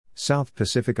South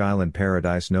Pacific Island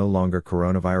paradise no longer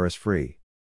coronavirus-free.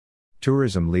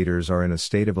 Tourism leaders are in a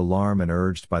state of alarm and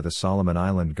urged by the Solomon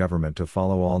Island government to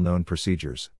follow all known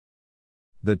procedures.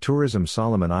 The Tourism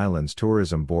Solomon Islands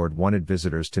Tourism Board wanted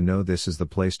visitors to know this is the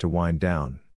place to wind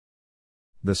down.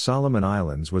 The Solomon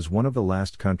Islands was one of the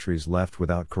last countries left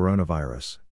without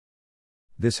coronavirus.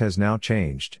 This has now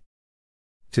changed.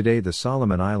 Today the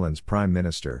Solomon Islands Prime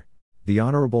Minister, the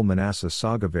Honorable Manasseh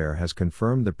Sogavare, has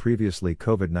confirmed the previously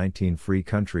COVID-19 free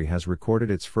country has recorded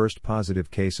its first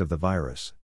positive case of the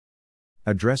virus.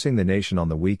 Addressing the nation on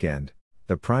the weekend,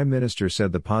 the Prime Minister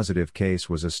said the positive case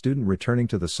was a student returning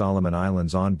to the Solomon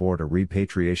Islands on board a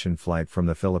repatriation flight from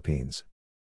the Philippines.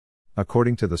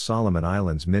 According to the Solomon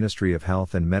Islands Ministry of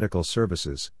Health and Medical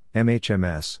Services,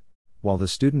 MHMS, while the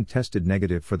student tested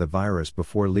negative for the virus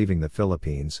before leaving the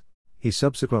Philippines, he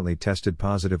subsequently tested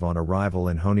positive on arrival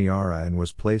in Honiara and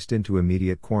was placed into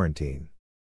immediate quarantine.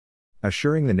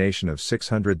 Assuring the nation of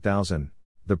 600,000,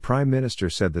 the Prime Minister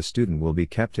said the student will be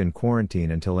kept in quarantine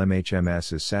until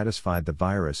MHMS is satisfied the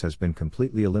virus has been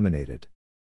completely eliminated.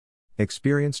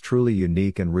 Experience truly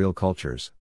unique and real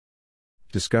cultures.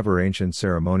 Discover ancient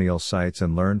ceremonial sites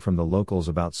and learn from the locals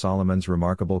about Solomon's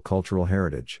remarkable cultural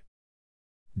heritage.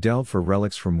 Delve for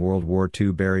relics from World War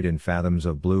II buried in fathoms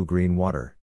of blue-green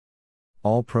water.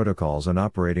 All protocols and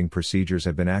operating procedures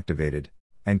have been activated,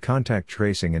 and contact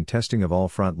tracing and testing of all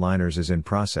frontliners is in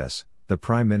process, the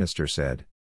Prime Minister said.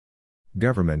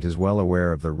 Government is well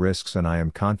aware of the risks and I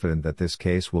am confident that this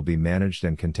case will be managed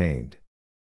and contained.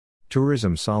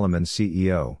 Tourism Solomon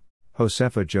CEO,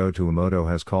 Josefa Jo Tuamoto,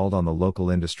 has called on the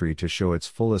local industry to show its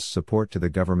fullest support to the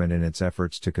government in its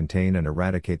efforts to contain and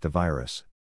eradicate the virus.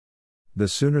 The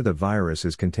sooner the virus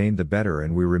is contained the better,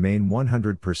 and we remain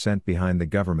 100% behind the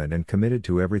government and committed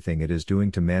to everything it is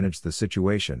doing to manage the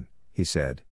situation, he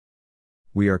said.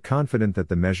 We are confident that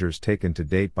the measures taken to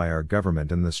date by our government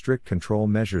and the strict control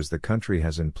measures the country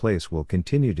has in place will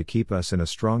continue to keep us in a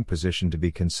strong position to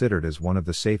be considered as one of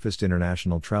the safest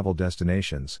international travel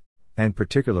destinations, and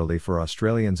particularly for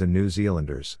Australians and New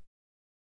Zealanders.